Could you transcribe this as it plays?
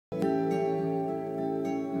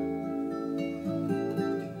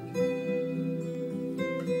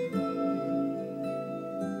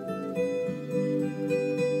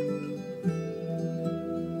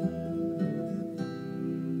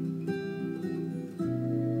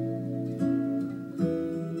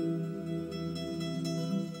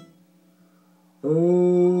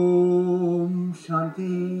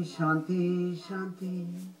Shanti, Shanti.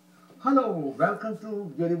 Hello, welcome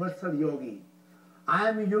to Universal Yogi. I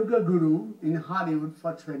am a yoga guru in Hollywood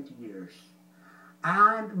for 20 years.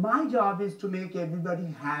 And my job is to make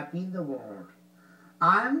everybody happy in the world.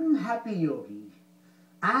 I'm happy yogi.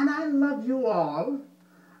 And I love you all.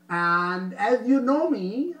 And as you know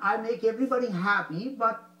me, I make everybody happy,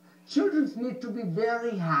 but children need to be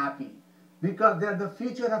very happy because they're the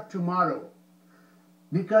future of tomorrow.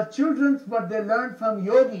 Because children, what they learn from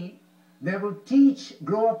yogi, they will teach,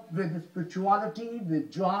 grow up with spirituality,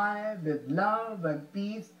 with joy, with love and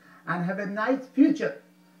peace, and have a nice future,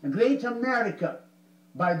 a great America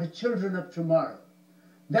by the children of tomorrow.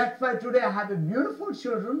 That's why today I have a beautiful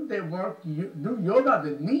children. They do yoga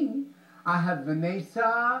with me. I have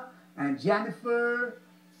Vanessa and Jennifer,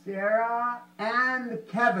 Sarah, and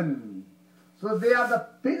Kevin. So they are the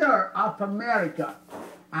pillar of America.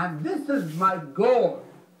 And this is my goal,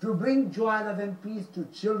 to bring joy, love, and peace to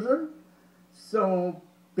children so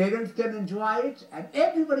parents can enjoy it and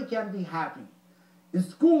everybody can be happy. In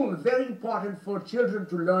school, it's very important for children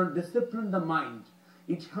to learn discipline the mind.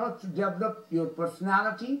 It helps to develop your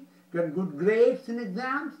personality, get good grades in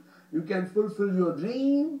exams, you can fulfill your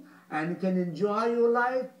dream, and you can enjoy your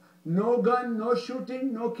life. No gun, no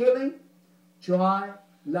shooting, no killing. Joy,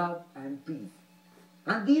 love, and peace.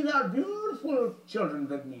 And these are beautiful children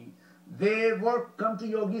with me. They come to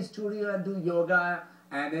yogi studio and do yoga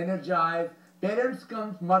and energize. Parents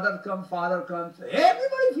come, mother comes, father comes.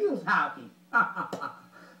 Everybody feels happy.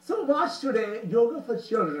 So watch today, yoga for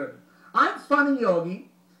children. I'm funny yogi.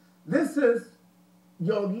 This is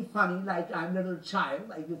yogi funny, like I'm a little child,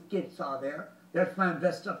 like if kids are there. That's why I'm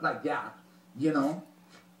dressed up like that, you know.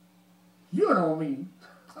 You know me.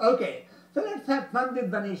 Okay, so let's have fun with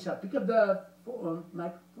Vanessa. Pick up the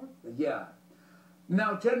microphone. Yeah.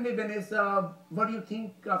 Now tell me, Vanessa, what do you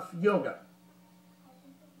think of yoga?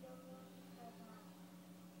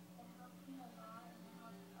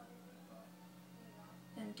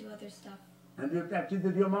 And do other stuff. And do you practice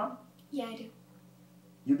with your mom? Yeah, I do.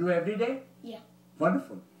 You do every day? Yeah.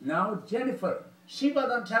 Wonderful. Now Jennifer, she was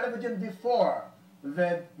on television before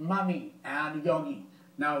with Mommy and Yogi.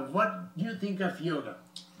 Now what do you think of yoga?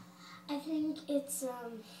 I think it's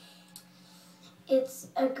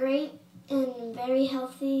a great and very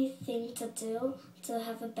healthy thing to do to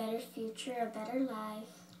have a better future, a better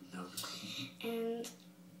life. And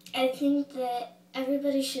I think that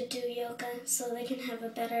everybody should do yoga so they can have a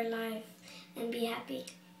better life and be happy.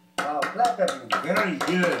 Oh, clap at me. Very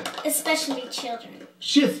good. Especially children.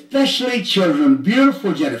 Especially children.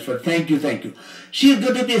 Beautiful, Jennifer. Thank you, thank you. She's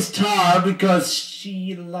going to be a star because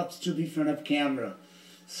she loves to be in front of camera.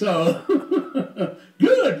 So,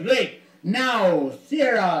 good, great. Now,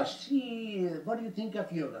 Sarah, what do you think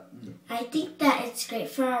of yoga? I think that it's great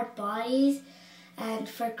for our bodies and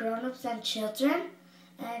for grown-ups and children.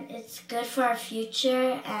 And it's good for our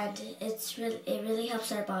future, and it really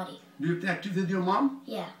helps our body. Do you practice with your mom?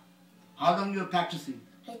 Yeah. How long are you practicing?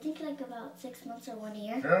 I think like about 6 months or 1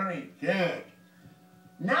 year. Very good.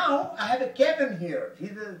 Now, I have a Kevin here.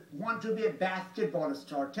 He wants to be a basketball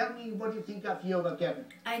star. Tell me, what do you think of yoga, Kevin?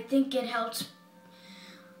 I think it helps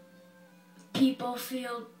people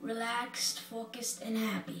feel relaxed, focused, and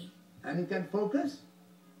happy. And you can focus,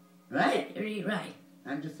 right? Right.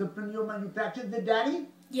 And discipline your mind. You practice with Daddy?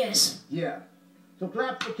 Yes. Yeah. So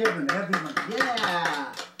clap for Kevin, everyone.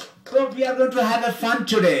 Yeah. So we are going to have a fun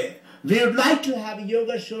today. We would like to have a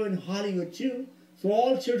yoga show in Hollywood too. So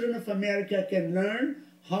all children of America can learn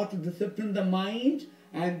how to discipline the mind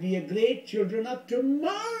and be a great children of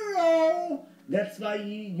tomorrow. That's why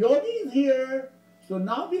yoga is here. So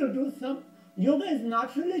now we'll do some. Yoga is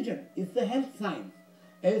not religion. It's a health science.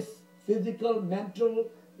 It's physical, mental,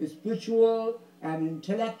 spiritual, and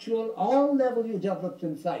intellectual. All level you develop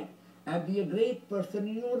inside. And be a great person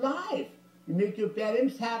in your life. You make your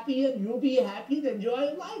parents happy and you be happy and enjoy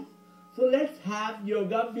your life. So let's have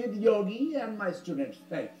yoga with Yogi and my students.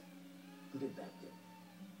 Thanks. Put it back there.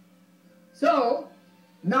 So,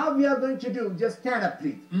 now we are going to do, just stand up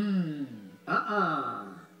please.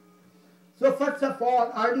 So first of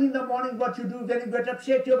all, early in the morning what you do when you get up,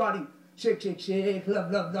 shake your body. Shake, shake, shake,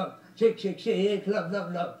 love, love, love. Shake, shake, shake, love,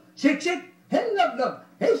 love, love. Shake, shake, hey, love, love.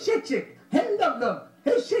 Hey, shake, shake, hey, love, love.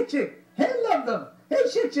 Hey, shake, shake, hey, love, love. Hey,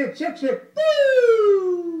 shake, shake, shake, shake.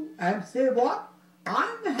 Boo! And say what?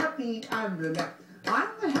 I'm happy, I'm relaxed.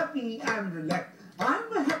 I'm happy, I'm relaxed.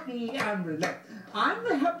 I'm happy, I'm relaxed. I'm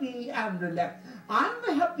happy, I'm relaxed. I'm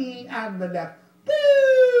happy, I'm relaxed.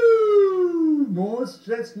 Boo! No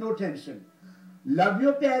stress, no tension. Love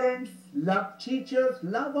your parents, love teachers,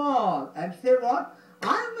 love all. And say what?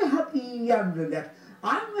 I'm happy, I'm relaxed.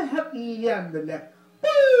 I'm happy, I'm relaxed.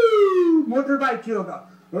 Boo! Motorbike yoga.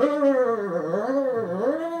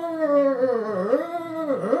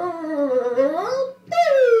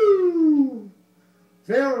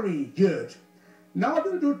 Very good. Now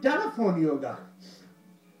we'll do telephone yoga.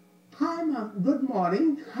 Hi, ma'am. Good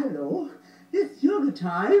morning. Hello. It's yoga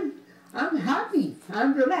time. I'm happy.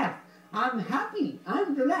 I'm relaxed. I'm happy.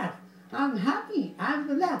 I'm relaxed. I'm happy. I'm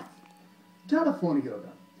relaxed. Telephone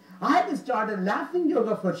yoga. I have started laughing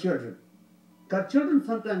yoga for children. Because children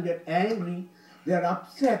sometimes get angry. They're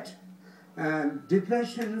upset. And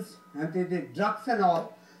depressions. And they take drugs and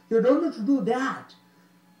all. You don't need to do that.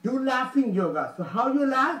 Do laughing yoga. So how you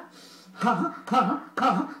laugh? Ha ha ha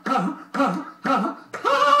ha ha ha ha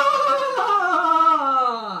ha.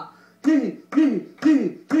 Hee hee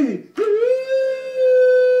hee hee hee.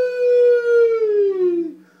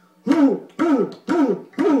 Hoo hoo hoo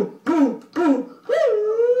hoo hoo hoo.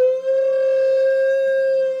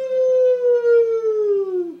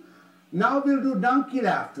 Now we'll do donkey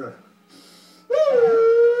laughter.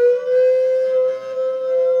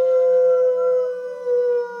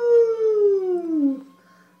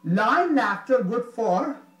 Lion laughter good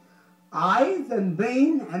for eyes and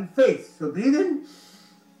brain and face. So breathe in.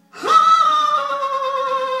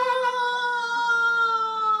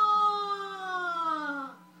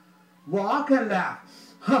 Walk and laugh.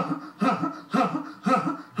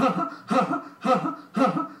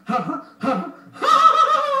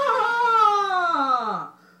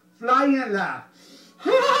 Fly and laugh.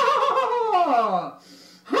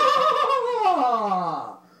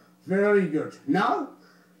 Very good. Now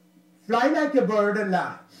fly like a bird and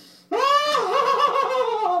laugh.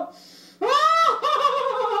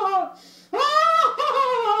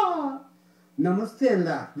 Namaste and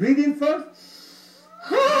laugh. Breathe in first.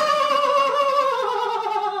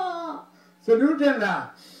 Salute and laugh.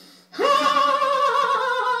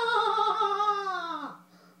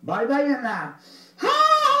 Bye bye and laugh.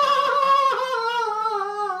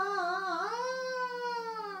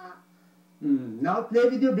 Now play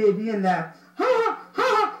with your baby and laugh.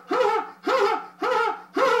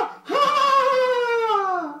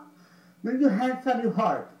 Bring your hands on your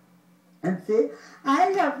heart and say,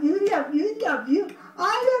 I love you, love you, love you.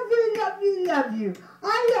 I love you, love you, love you.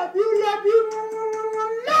 I love you, love you.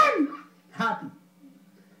 Happy.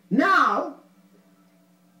 Now,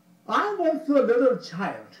 I'm also a little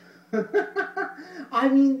child. I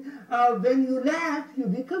mean, when you laugh, you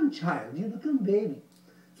become child, you become baby.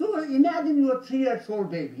 So imagine you're a 3-year-old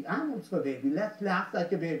baby. I'm also a baby. Let's laugh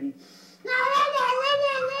like a baby.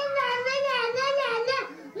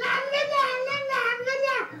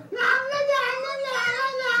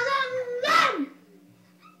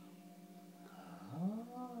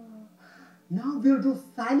 Now we'll do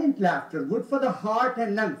silent laughter, good for the heart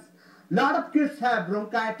and lungs. A lot of kids have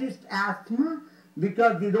bronchitis, asthma,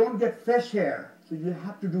 because they don't get fresh air. So you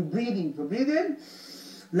have to do breathing. So breathe in,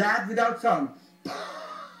 laugh without sound.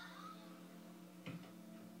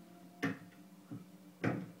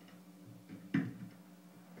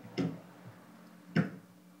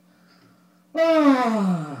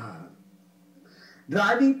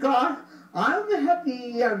 Driving car, I'm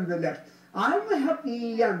happy on the left. I'm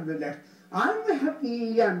happy on the left. I'm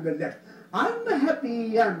happy on the left. I'm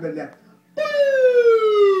happy on the left.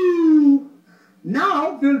 Woo!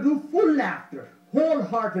 Now we'll do full laughter,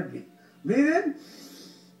 wholeheartedly. Breathe in.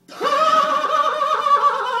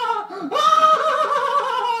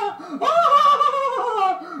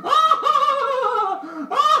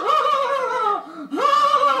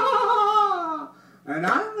 And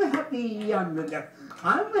I'm happy on the left.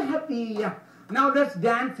 I'm happy. Now let's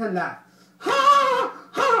dance and laugh.